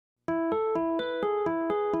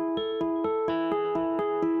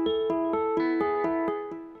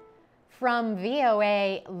From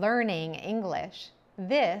VOA Learning English,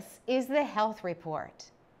 this is the Health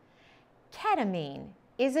Report. Ketamine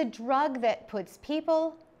is a drug that puts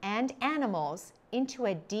people and animals into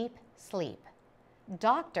a deep sleep.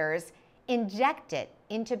 Doctors inject it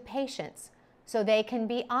into patients so they can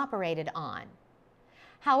be operated on.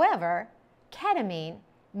 However, ketamine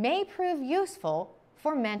may prove useful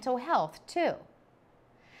for mental health too.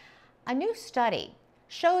 A new study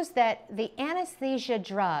shows that the anesthesia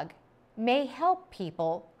drug may help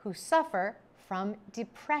people who suffer from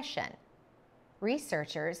depression.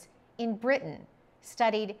 Researchers in Britain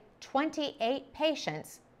studied 28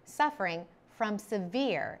 patients suffering from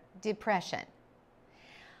severe depression.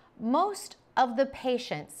 Most of the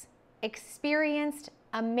patients experienced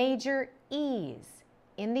a major ease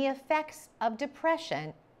in the effects of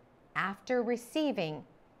depression after receiving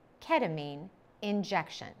ketamine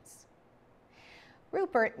injections.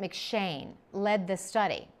 Rupert McShane led the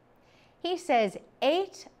study. He says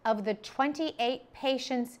 8 of the 28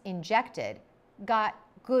 patients injected got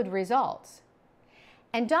good results.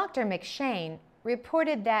 And Dr. McShane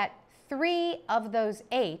reported that 3 of those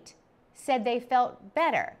 8 said they felt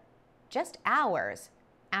better just hours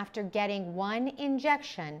after getting 1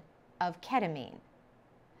 injection of ketamine.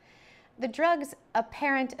 The drug's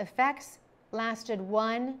apparent effects lasted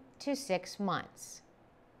 1 to 6 months.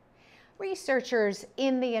 Researchers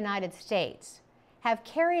in the United States have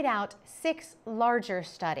carried out 6 larger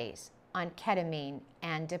studies on ketamine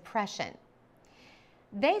and depression.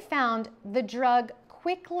 They found the drug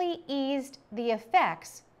quickly eased the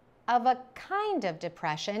effects of a kind of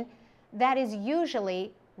depression that is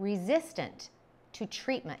usually resistant to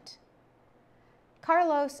treatment.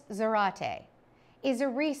 Carlos Zarate is a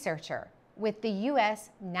researcher with the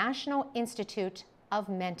U.S. National Institute of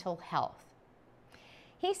Mental Health.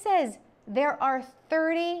 He says there are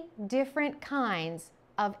 30 different kinds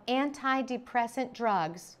of antidepressant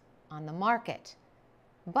drugs on the market.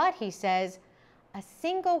 But he says a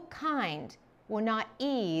single kind will not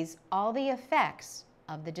ease all the effects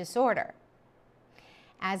of the disorder.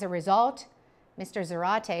 As a result, Mr.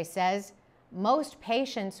 Zarate says most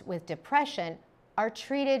patients with depression are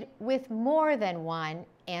treated with more than 1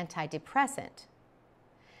 antidepressant.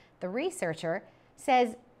 The researcher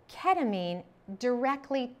says ketamine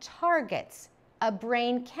directly targets a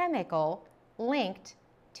brain chemical linked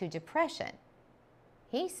to depression.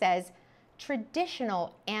 He says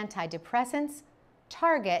traditional antidepressants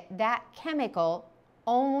target that chemical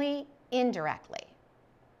only indirectly.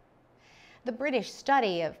 The British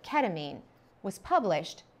study of ketamine was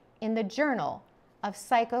published in the Journal of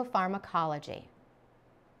Psychopharmacology.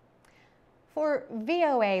 For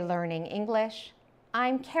VOA Learning English,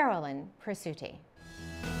 I'm Carolyn Presutti.